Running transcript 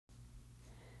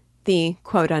the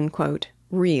quote-unquote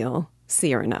real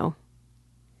Cyrano.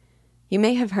 You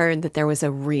may have heard that there was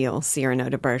a real Cyrano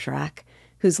de Bergerac,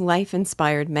 whose life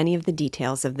inspired many of the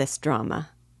details of this drama.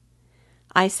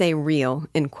 I say real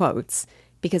in quotes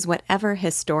because whatever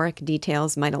historic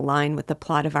details might align with the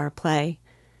plot of our play,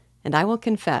 and I will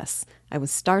confess I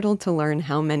was startled to learn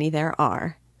how many there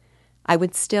are, I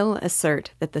would still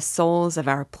assert that the souls of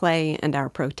our play and our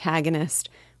protagonist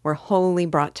were wholly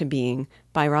brought to being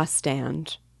by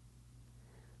Rostand.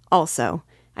 Also,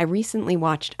 I recently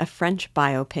watched a French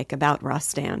biopic about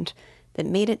Rostand that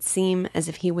made it seem as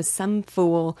if he was some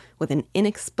fool with an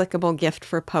inexplicable gift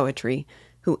for poetry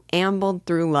who ambled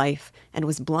through life and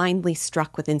was blindly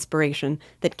struck with inspiration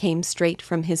that came straight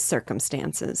from his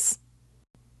circumstances.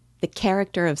 The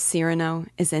character of Cyrano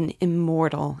is an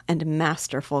immortal and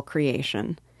masterful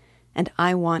creation, and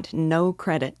I want no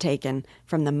credit taken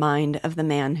from the mind of the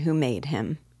man who made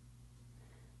him.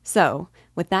 So,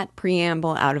 with that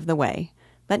preamble out of the way,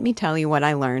 let me tell you what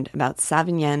I learned about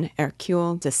Savinien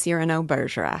Hercule de Cyrano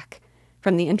Bergerac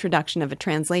from the introduction of a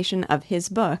translation of his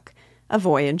book, A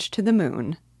Voyage to the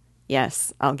Moon.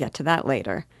 Yes, I'll get to that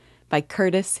later, by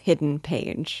Curtis Hidden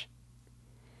Page.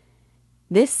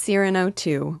 This Cyrano,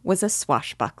 too, was a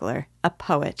swashbuckler, a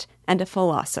poet, and a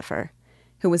philosopher,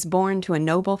 who was born to a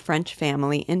noble French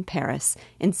family in Paris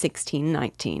in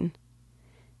 1619.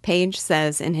 Page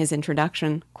says in his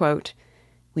introduction, quote,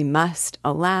 "We must,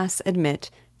 alas, admit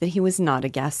that he was not a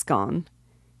Gascon.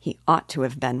 He ought to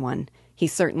have been one. He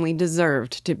certainly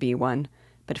deserved to be one.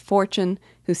 But fortune,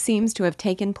 who seems to have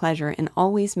taken pleasure in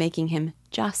always making him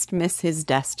just miss his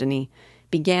destiny,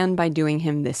 began by doing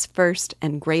him this first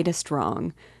and greatest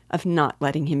wrong of not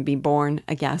letting him be born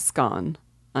a Gascon."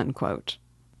 Unquote.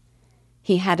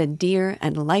 He had a dear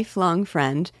and lifelong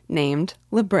friend named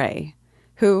Lebray,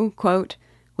 who, quote,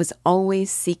 "was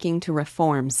always seeking to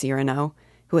reform Cyrano,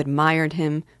 who admired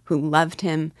him, who loved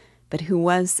him, but who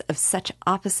was of such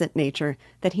opposite nature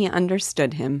that he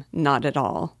understood him not at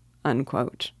all."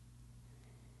 Unquote.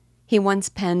 He once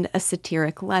penned a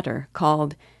satiric letter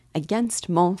called Against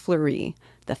Montfleury,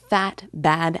 the fat,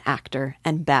 bad actor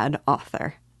and bad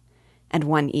author, and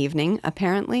one evening,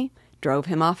 apparently, drove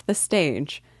him off the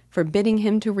stage, forbidding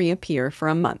him to reappear for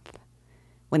a month.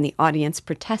 When the audience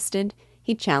protested,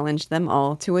 he challenged them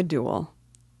all to a duel.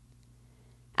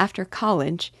 After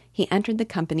college, he entered the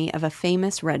company of a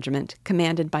famous regiment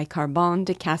commanded by Carbon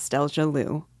de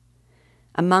Castelgelou.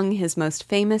 Among his most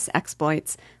famous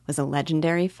exploits was a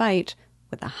legendary fight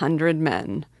with 100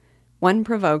 men, one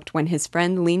provoked when his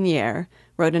friend Lignières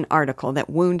wrote an article that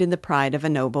wounded the pride of a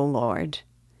noble lord.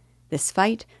 This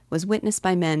fight was witnessed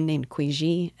by men named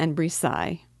Cuigy and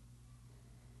Brissailles.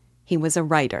 He was a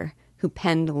writer who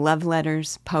penned love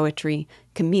letters, poetry,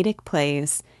 comedic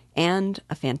plays, and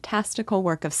a fantastical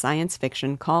work of science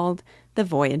fiction called The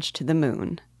Voyage to the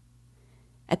Moon.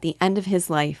 At the end of his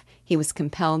life, he was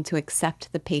compelled to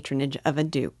accept the patronage of a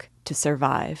duke to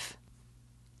survive.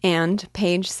 And,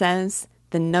 Page says,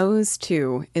 the nose,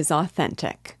 too, is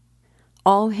authentic.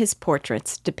 All his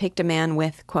portraits depict a man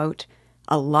with, quote,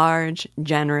 a large,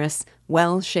 generous,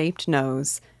 well-shaped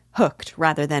nose, hooked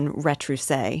rather than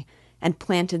retroussé, and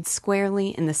planted squarely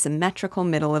in the symmetrical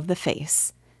middle of the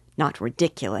face, not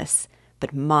ridiculous,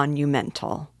 but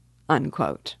monumental,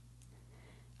 unquote.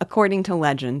 According to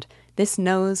legend, this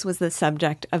nose was the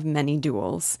subject of many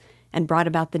duels, and brought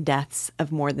about the deaths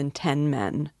of more than 10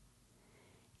 men.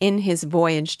 In his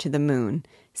Voyage to the Moon,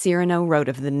 Cyrano wrote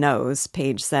of the nose,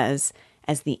 Page says,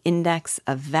 as the index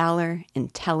of valor,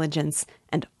 intelligence,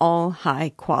 and all high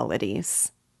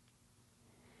qualities.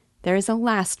 There is a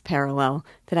last parallel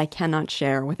that I cannot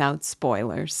share without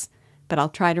spoilers, but I'll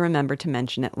try to remember to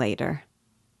mention it later.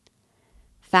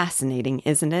 Fascinating,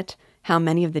 isn't it, how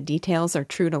many of the details are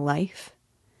true to life?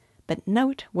 But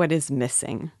note what is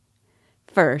missing.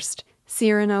 First,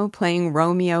 Cyrano playing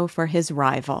Romeo for his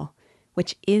rival,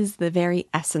 which is the very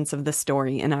essence of the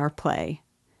story in our play.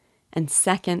 And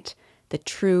second, the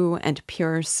true and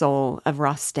pure soul of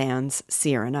Rostand's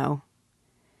Cyrano.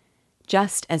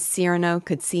 Just as Cyrano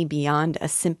could see beyond a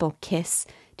simple kiss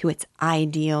to its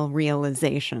ideal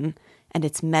realization and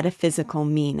its metaphysical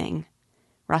meaning,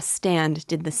 Rostand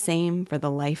did the same for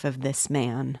the life of this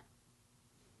man.